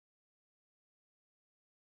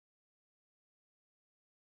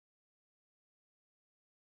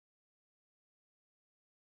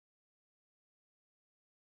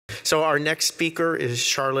So our next speaker is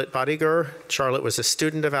Charlotte Boettinger. Charlotte was a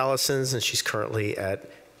student of Allison's, and she's currently at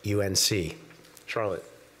UNC. Charlotte.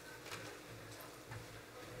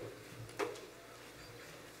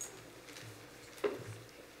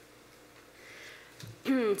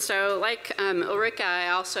 So like Ulrika, I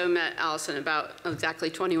also met Allison about exactly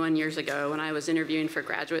 21 years ago when I was interviewing for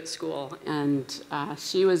graduate school. And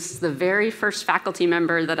she was the very first faculty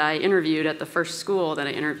member that I interviewed at the first school that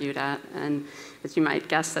I interviewed at. And as you might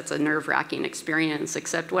guess, that's a nerve-wracking experience,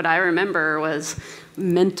 except what I remember was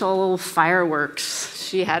mental fireworks.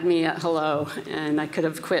 She had me at hello, and I could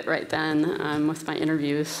have quit right then with my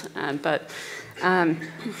interviews.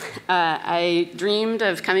 I dreamed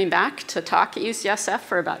of coming back to talk at UCSF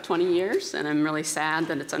for about 20 years, and I'm really sad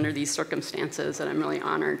that it's under these circumstances, and I'm really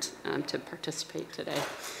honored to participate today.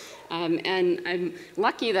 And I'm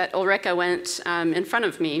lucky that Ulrika went in front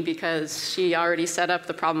of me because she already set up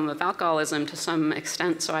the problem of alcoholism to some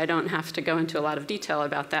extent, so I don't have to go into a lot of detail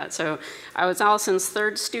about that. So I was Allison's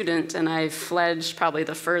third student, and I fledged probably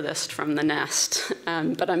the furthest from the nest.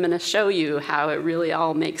 But I'm going to show you how it really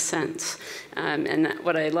all makes sense. And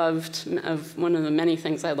what I loved, one of the many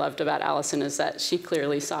things I loved about Allison is that she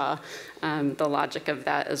clearly saw the logic of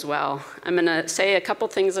that as well. I'm going to say a couple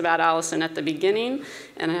things about Allison at the beginning,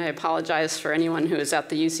 and I apologize for anyone who is at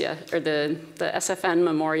the UCSF or the SFN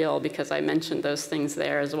Memorial because I mentioned those things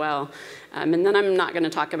there as well. And then I'm not going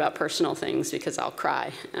to talk about personal things because I'll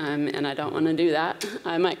cry, and I don't want to do that.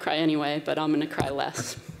 I might cry anyway, but I'm going to cry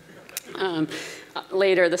less.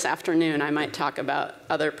 Later this afternoon, I might talk about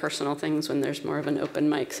other personal things when there's more of an open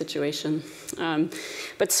mic situation.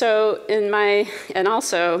 But so and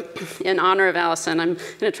also in honor of Allison, I'm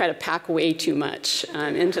going to try to pack way too much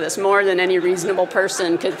into this, more than any reasonable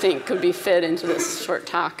person could be fit into this short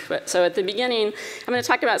talk. But so at the beginning, I'm going to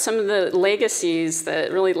talk about some of the legacies, the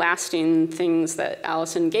really lasting things that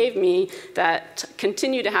Allison gave me that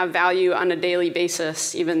continue to have value on a daily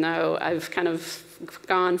basis, even though I've kind of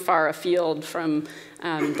gone far afield from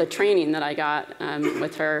the training that I got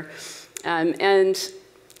with her. And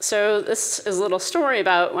so this is a little story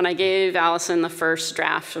about when I gave Allison the first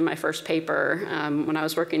draft of my first paper when I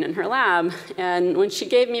was working in her lab. And when she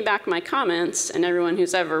gave me back my comments, and everyone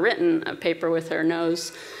who's ever written a paper with her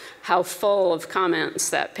knows how full of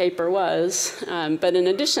comments that paper was. But in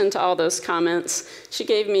addition to all those comments, she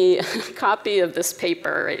gave me a copy of this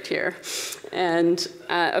paper right here. And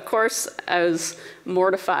of course, I was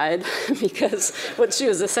mortified because what she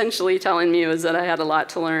was essentially telling me was that I had a lot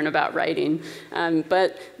to learn about writing.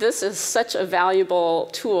 But this is such a valuable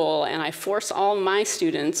tool, and I force all my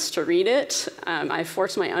students to read it. I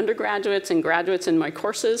force my undergraduates and graduates in my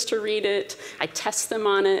courses to read it. I test them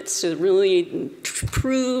on it to really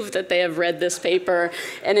prove that they have read this paper,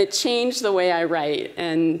 and it changed the way I write.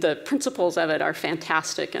 And the principles of it are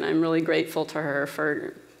fantastic, and I'm really grateful to her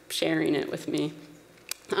for sharing it with me.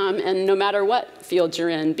 And no matter what field you're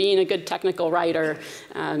in, being a good technical writer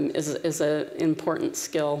is an important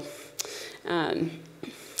skill. And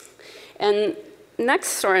next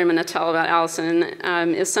story I'm going to tell about Allison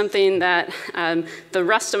is something that the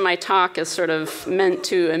rest of my talk is sort of meant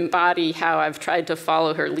to embody how I've tried to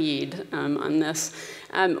follow her lead on this.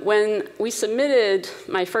 When we submitted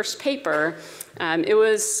my first paper, it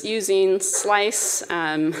was using slice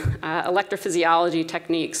electrophysiology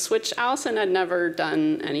techniques, which Allison had never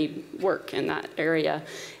done any work in that area.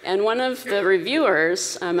 And one of the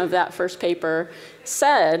reviewers of that first paper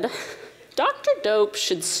said, Dr. Doupe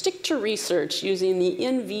should stick to research using the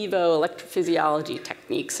in vivo electrophysiology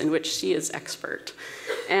techniques in which she is expert.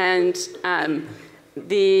 And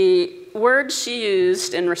the words she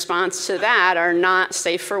used in response to that are not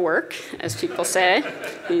safe for work, as people say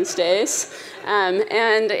these days.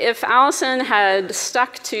 And if Allison had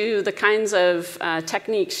stuck to the kinds of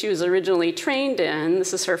techniques she was originally trained in,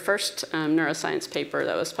 this is her first neuroscience paper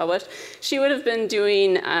that was published, she would have been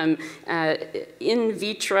doing in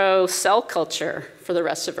vitro cell culture for the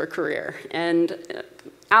rest of her career. And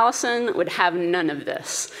Allison would have none of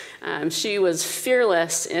this. She was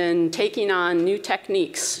fearless in taking on new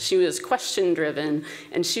techniques. She was question-driven,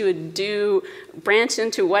 and she would branch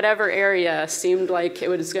into whatever area seemed like it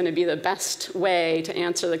was going to be the best way to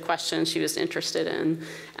answer the question she was interested in.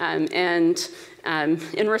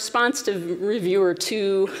 In response to reviewer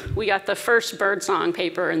 2, we got the first birdsong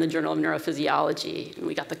paper in the Journal of Neurophysiology, and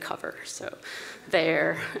we got the cover, so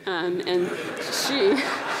there. And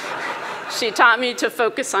she taught me to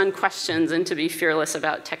focus on questions and to be fearless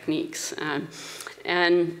about techniques.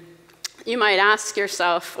 And you might ask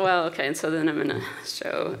yourself, well, okay, and so then I'm going to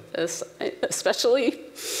show this, especially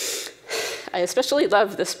I especially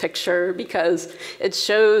love this picture because it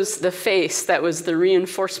shows the face that was the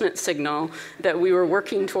reinforcement signal that we were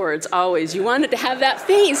working towards always. You wanted to have that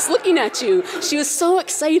face looking at you. She was so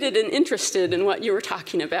excited and interested in what you were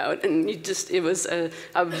talking about, and it was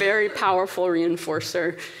a very powerful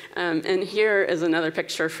reinforcer. And here is another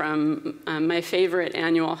picture from my favorite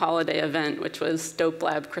annual holiday event, which was Doupe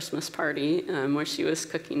Lab Christmas Party, where she was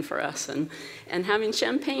cooking for us and having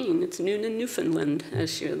champagne. It's noon in Newfoundland,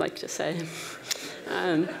 as she would like to say.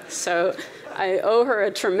 So I owe her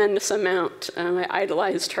a tremendous amount. I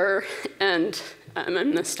idolized her, and I'm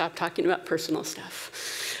going to stop talking about personal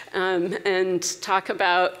stuff. And talk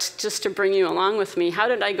about, just to bring you along with me, how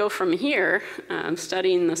did I go from here,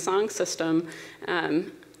 studying the song system,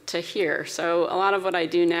 to here. So a lot of what I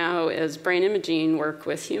do now is brain imaging work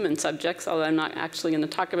with human subjects, although I'm not actually going to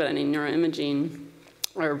talk about any neuroimaging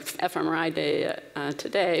or fMRI data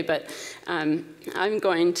today, but I'm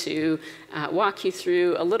going to walk you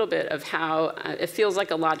through a little bit of how it feels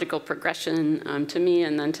like a logical progression to me,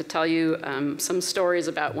 and then to tell you some stories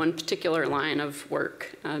about one particular line of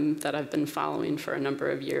work that I've been following for a number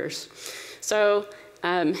of years. So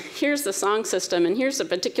here's the song system, and here's a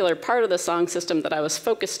particular part of the song system that I was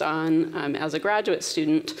focused on as a graduate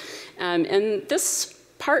student. And this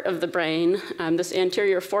part of the brain, this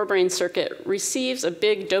anterior forebrain circuit, receives a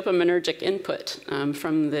big dopaminergic input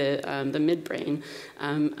from the midbrain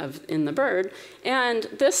in the bird. And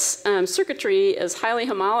this circuitry is highly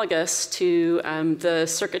homologous to the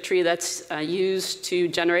circuitry that's used to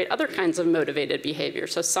generate other kinds of motivated behavior.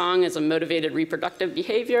 So song is a motivated reproductive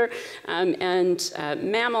behavior, and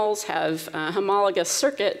mammals have a homologous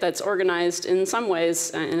circuit that's organized in some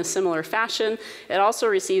ways in a similar fashion. It also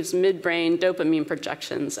receives midbrain dopamine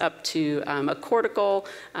projections up to a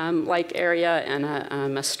cortical-like area and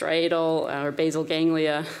a striatal or basal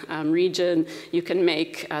ganglia region. You can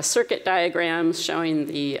make circuit diagrams showing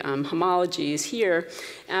the homologies here.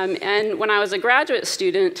 And when I was a graduate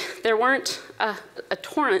student, there weren't a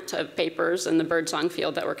torrent of papers in the birdsong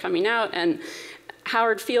field that were coming out, and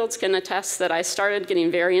Howard Fields can attest that I started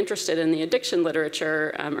getting very interested in the addiction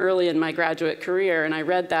literature early in my graduate career, and I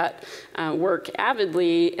read that work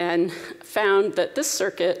avidly and found that this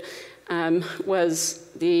circuit was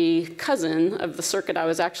the cousin of the circuit I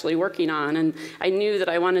was actually working on, and I knew that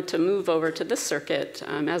I wanted to move over to this circuit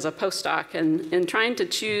as a postdoc, and in trying to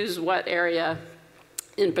choose what area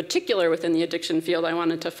in particular within the addiction field I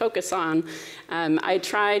wanted to focus on, I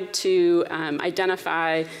tried to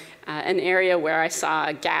identify an area where I saw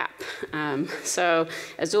a gap. So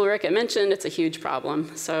as Ulrika mentioned, it's a huge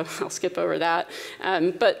problem, so I'll skip over that.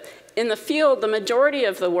 But in the field, the majority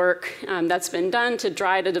of the work that's been done to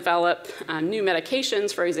try to develop new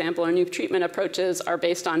medications, for example, or new treatment approaches are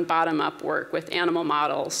based on bottom-up work with animal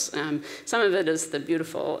models. Some of it is the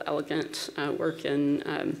beautiful, elegant work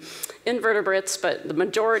in invertebrates, but the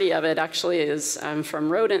majority of it actually is from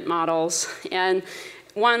rodent models. And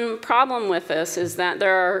one problem with this is that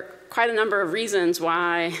there are quite a number of reasons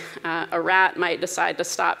why a rat might decide to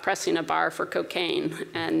stop pressing a bar for cocaine,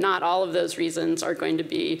 and not all of those reasons are going to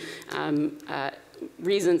be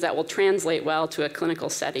reasons that will translate well to a clinical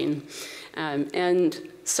setting. And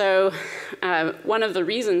so one of the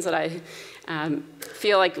reasons that I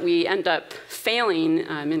feel like we end up failing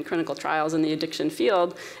in clinical trials in the addiction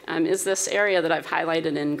field is this area that I've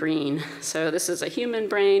highlighted in green. So this is a human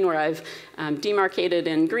brain where I've demarcated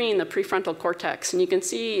in green the prefrontal cortex, and you can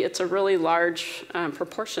see it's a really large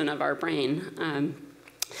proportion of our brain.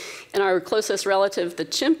 In our closest relative, the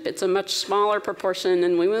chimp, it's a much smaller proportion,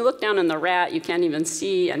 and when we look down in the rat, you can't even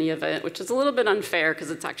see any of it, which is a little bit unfair because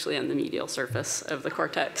it's actually on the medial surface of the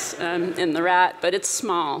cortex in the rat, but it's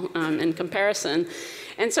small in comparison.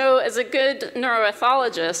 And so as a good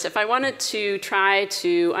neuroethologist, if I wanted to try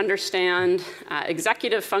to understand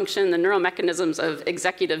executive function, the neural mechanisms of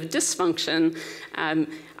executive dysfunction,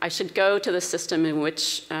 I should go to the system in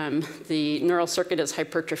which the neural circuit is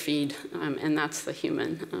hypertrophied, and that's the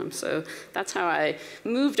human. So that's how I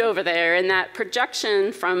moved over there, and that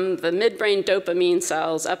projection from the midbrain dopamine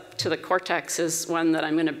cells up to the cortex is one that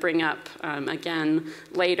I'm going to bring up again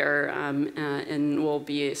later, and will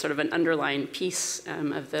be sort of an underlying piece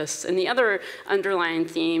of this. And the other underlying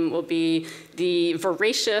theme will be the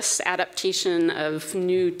voracious adaptation of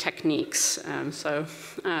new techniques.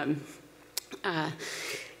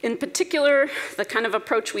 In particular, the kind of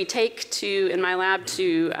approach we take in my lab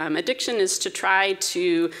to addiction is to try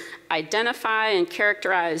to identify and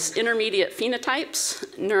characterize intermediate phenotypes,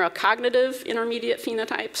 neurocognitive intermediate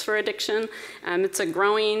phenotypes for addiction. It's a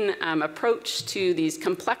growing approach to these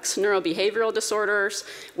complex neurobehavioral disorders,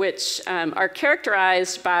 which are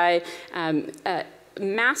characterized by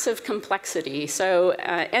massive complexity. So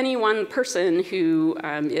any one person who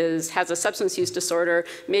has a substance use disorder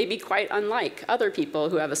may be quite unlike other people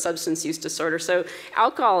who have a substance use disorder. So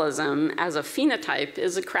alcoholism as a phenotype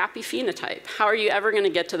is a crappy phenotype. How are you ever going to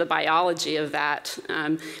get to the biology of that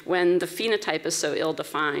when the phenotype is so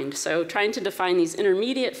ill-defined? So trying to define these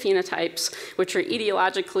intermediate phenotypes, which are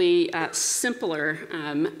etiologically simpler,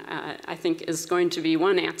 I think is going to be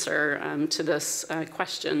one answer to this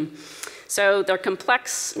question. So they're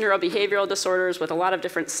complex neurobehavioral disorders with a lot of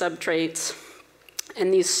different subtraits.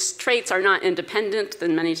 And these traits are not independent.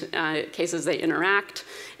 In many cases, they interact.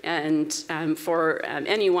 And for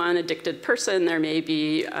any one addicted person, there may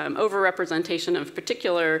be overrepresentation of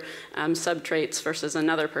particular subtraits versus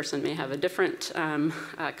another person may have a different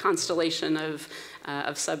constellation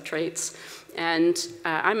of subtraits. And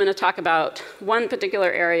I'm going to talk about one particular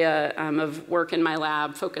area of work in my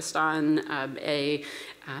lab focused on a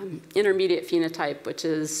intermediate phenotype, which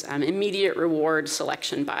is immediate reward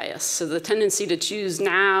selection bias. So the tendency to choose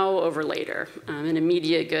now over later, an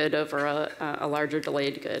immediate good over a larger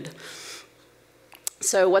delayed good.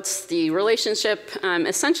 So what's the relationship?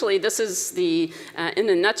 Essentially, this is the, in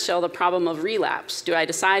a nutshell, the problem of relapse. Do I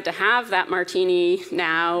decide to have that martini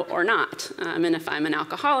now or not? And if I'm an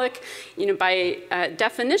alcoholic, by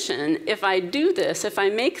definition, if I do this, if I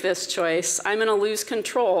make this choice, I'm going to lose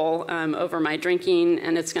control over my drinking,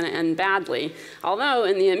 and it's going to end badly. Although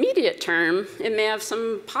in the immediate term, it may have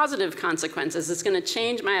some positive consequences. It's going to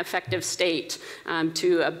change my affective state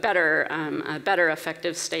to a better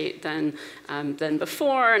affective state than before,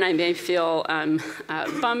 and I may feel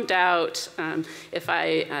bummed out if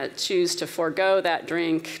I choose to forego that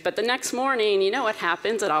drink. But the next morning, you know what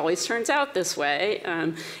happens? It always turns out this way.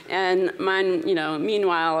 And mine,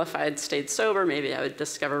 meanwhile, if I had stayed sober, maybe I would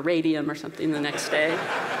discover radium or something the next day.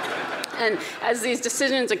 And as these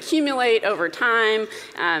decisions accumulate over time,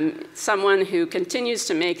 someone who continues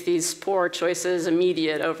to make these poor choices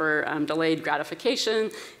immediate over delayed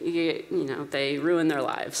gratification, they ruin their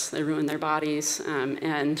lives, they ruin their bodies.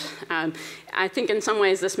 And I think in some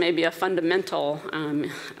ways this may be a fundamental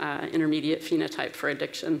intermediate phenotype for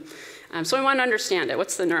addiction. So we want to understand it.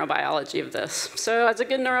 What's the neurobiology of this? So as a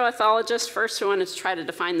good neuroethologist, first we wanted to try to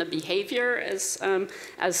define the behavior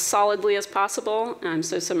as solidly as possible.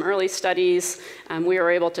 So some early studies, we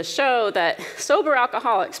were able to show that sober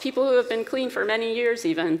alcoholics, people who have been clean for many years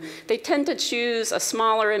even, they tend to choose a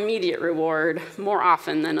smaller immediate reward more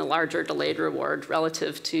often than a larger delayed reward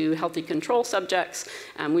relative to healthy control subjects.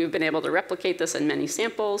 We've been able to replicate this in many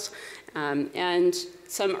samples. And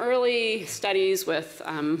some early studies with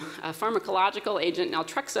a pharmacological agent,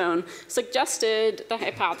 naltrexone, suggested the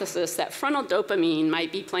hypothesis that frontal dopamine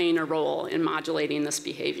might be playing a role in modulating this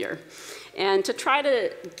behavior. And to try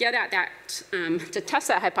to get at that, to test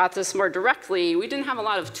that hypothesis more directly, we didn't have a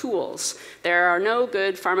lot of tools. There are no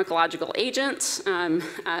good pharmacological agents.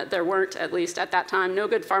 There weren't, at least at that time, no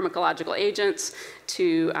good pharmacological agents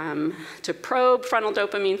to probe frontal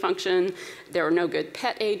dopamine function. There were no good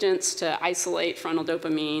PET agents to isolate frontal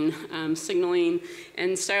dopamine signaling.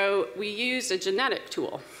 And so we used a genetic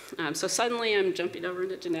tool. So suddenly I'm jumping over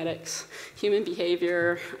into genetics, human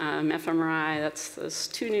behavior, fMRI, that's those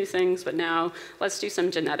two new things, but now let's do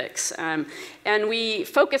some genetics. And we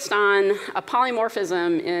focused on a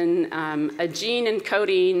polymorphism in a gene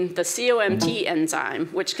encoding the COMT enzyme,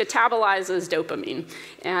 which catabolizes dopamine.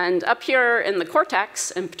 And up here in the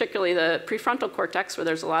cortex, and particularly the prefrontal cortex where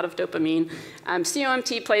there's a lot of dopamine,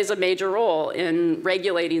 COMT plays a major role in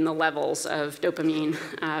regulating the levels of dopamine.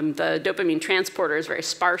 The dopamine transporter is very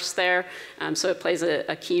sparse there, so it plays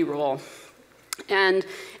a key role. And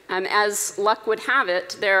as luck would have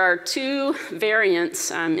it, there are two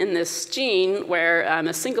variants in this gene where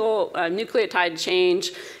a single nucleotide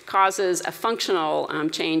change causes a functional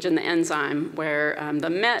change in the enzyme, where the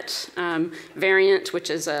MET variant, which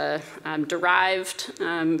is a derived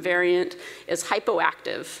variant, is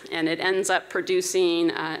hypoactive, and it ends up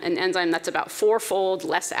producing an enzyme that's about 4-fold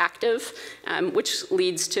less active, which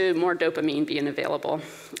leads to more dopamine being available.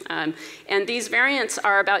 And these variants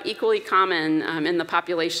are about equally common in the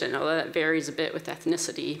population, although that varies a bit with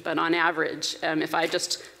ethnicity. But on average, if I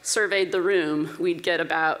just surveyed the room, we'd get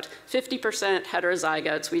about 50%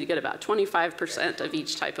 heterozygotes, we'd get about 25% of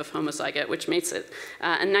each type of homozygote, which makes it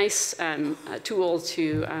a nice tool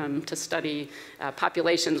to study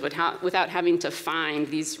populations without having to find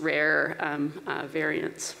these rare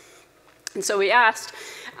variants. And so we asked,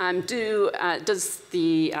 does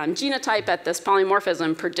the genotype at this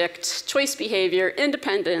polymorphism predict choice behavior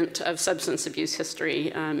independent of substance abuse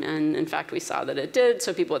history? And in fact, we saw that it did.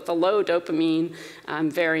 So people with the low dopamine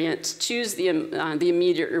variant choose the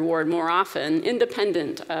immediate reward more often,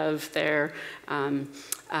 independent of their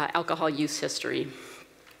alcohol use history.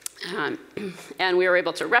 And we were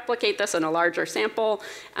able to replicate this in a larger sample,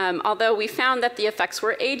 although we found that the effects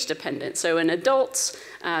were age dependent. So in adults,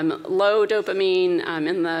 low dopamine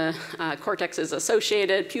in the cortex is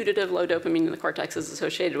associated, putative low dopamine in the cortex is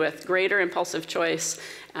associated with greater impulsive choice.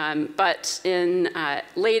 But in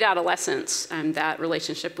late adolescence, that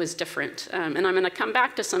relationship was different. And I'm going to come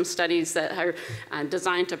back to some studies that are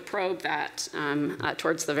designed to probe that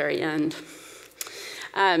towards the very end.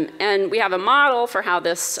 And we have a model for how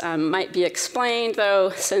this might be explained, though,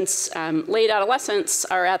 since late adolescents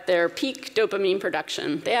are at their peak dopamine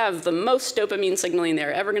production. They have the most dopamine signaling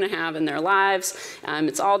they're ever going to have in their lives.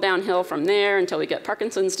 It's all downhill from there until we get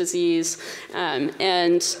Parkinson's disease.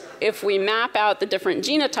 And if we map out the different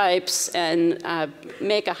genotypes and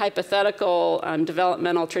make a hypothetical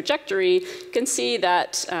developmental trajectory, you can see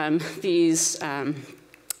that these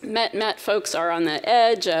met folks are on the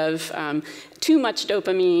edge of too much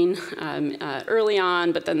dopamine early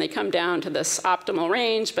on, but then they come down to this optimal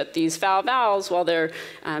range. But these vowels, while they're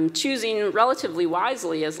choosing relatively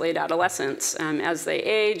wisely as late adolescents, as they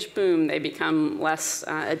age, boom, they become less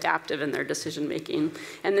adaptive in their decision making.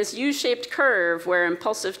 And this U-shaped curve where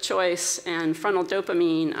impulsive choice and frontal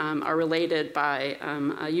dopamine are related by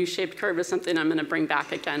a U-shaped curve is something I'm going to bring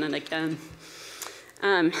back again and again.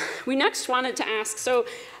 We next wanted to ask, so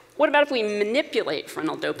what about if we manipulate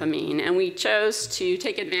frontal dopamine? And we chose to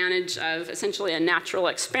take advantage of essentially a natural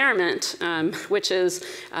experiment, which is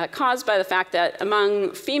caused by the fact that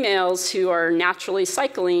among females who are naturally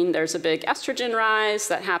cycling, there's a big estrogen rise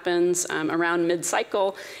that happens around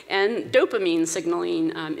mid-cycle, and dopamine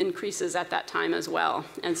signaling increases at that time as well.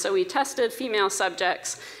 And so we tested female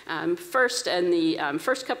subjects first in the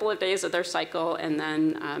first couple of days of their cycle, and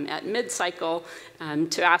then at mid-cycle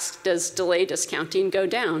to ask, does delay discounting go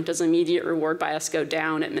down? Does immediate reward bias go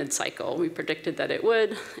down at mid-cycle? We predicted that it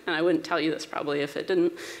would, and I wouldn't tell you this probably if it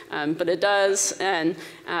didn't, but it does. And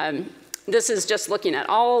this is just looking at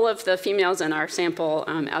all of the females in our sample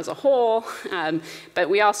as a whole, but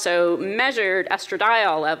we also measured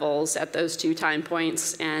estradiol levels at those 2 time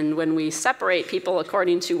points, and when we separate people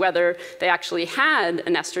according to whether they actually had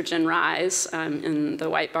an estrogen rise in the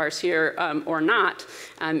white bars here or not,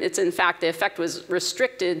 it's in fact, the effect was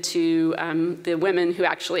restricted to the women who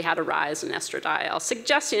actually had a rise in estradiol,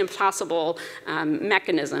 suggesting a possible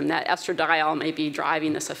mechanism that estradiol may be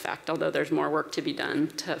driving this effect, although there's more work to be done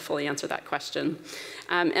to fully answer that question.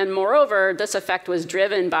 And moreover, this effect was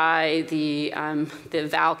driven by the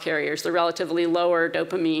Val carriers, the relatively lower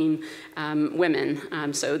dopamine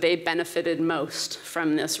women. So they benefited most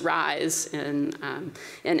from this rise in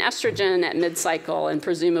estrogen at mid-cycle and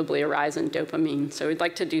presumably a rise in dopamine. So we'd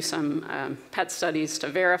like to do some PET studies to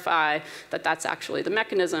verify that that's actually the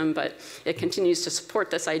mechanism, but it continues to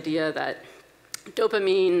support this idea that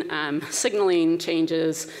dopamine signaling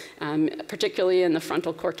changes, particularly in the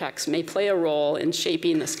frontal cortex, may play a role in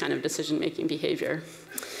shaping this kind of decision-making behavior.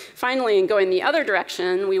 Finally, in going the other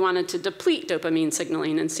direction, we wanted to deplete dopamine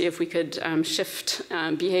signaling and see if we could shift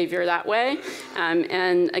behavior that way.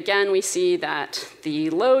 And again, we see that the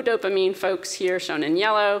low dopamine folks here, shown in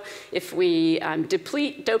yellow, if we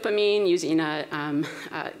deplete dopamine using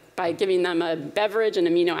by giving them a beverage, an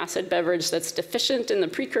amino acid beverage that's deficient in the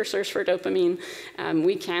precursors for dopamine,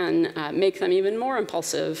 we can make them even more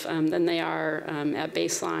impulsive than they are at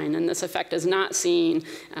baseline. And this effect is not seen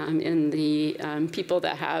in the people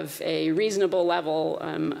that have a reasonable level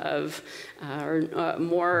of,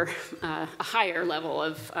 a higher level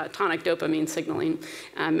of tonic dopamine signaling.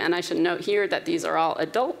 And I should note here that these are all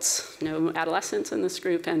adults, no adolescents in this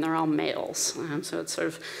group, and they're all males. So it's sort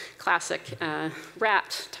of classic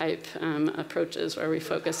rat type approaches where we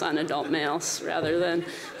focus on adult males rather than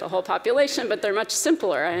the whole population, but they're much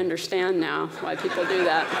simpler. I understand now why people do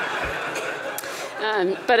that.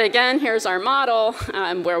 But again, here's our model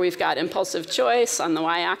where we've got impulsive choice on the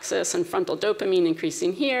y-axis and frontal dopamine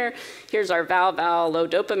increasing here. Here's our val low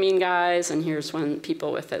dopamine guys, and here's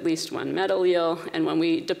people with at least one met allele. And when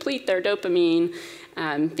we deplete their dopamine,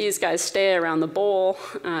 these guys stay around the bowl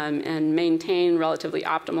and maintain relatively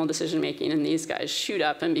optimal decision making, and these guys shoot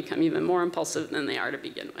up and become even more impulsive than they are to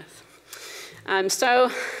begin with.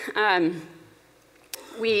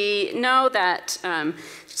 We know that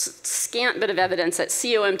scant bit of evidence that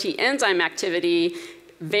COMT enzyme activity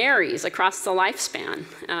varies across the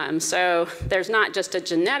lifespan. So there's not just a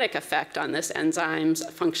genetic effect on this enzyme's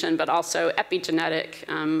function, but also epigenetic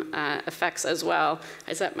effects as well.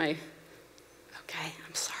 Is that my, okay,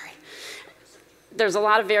 I'm sorry. There's a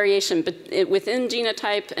lot of variation within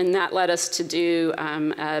genotype, and that led us to do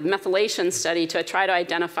a methylation study to try to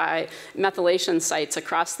identify methylation sites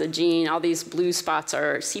across the gene. All these blue spots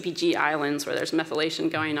are CPG islands where there's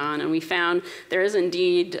methylation going on, and we found there is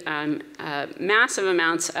indeed massive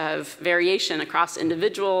amounts of variation across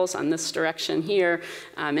individuals on this direction here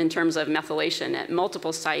in terms of methylation at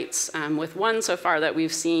multiple sites, with one so far that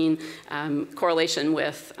we've seen correlation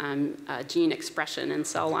with gene expression in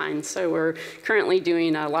cell lines. So we're currently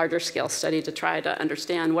doing a larger scale study to try to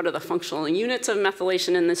understand what are the functional units of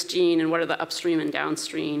methylation in this gene and what are the upstream and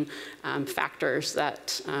downstream factors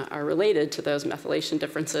that are related to those methylation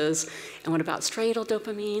differences. And what about striatal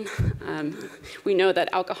dopamine? We know that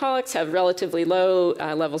alcoholics have relatively low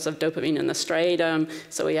levels of dopamine in the striatum.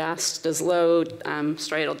 So we asked, does low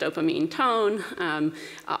striatal dopamine tone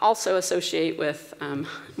also associate with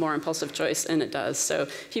more impulsive choice? And it does. So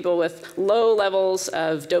people with low levels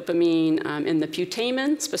of dopamine in the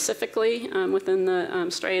putamen, specifically within the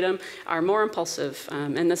striatum, are more impulsive.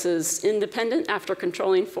 And this is independent after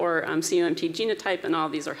controlling for COMT genotype, and all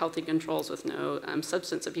these are healthy controls with no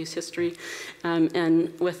substance abuse history.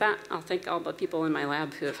 And with that, I'll thank all the people in my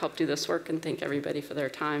lab who have helped do this work, and thank everybody for their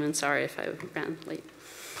time, and sorry if I ran late.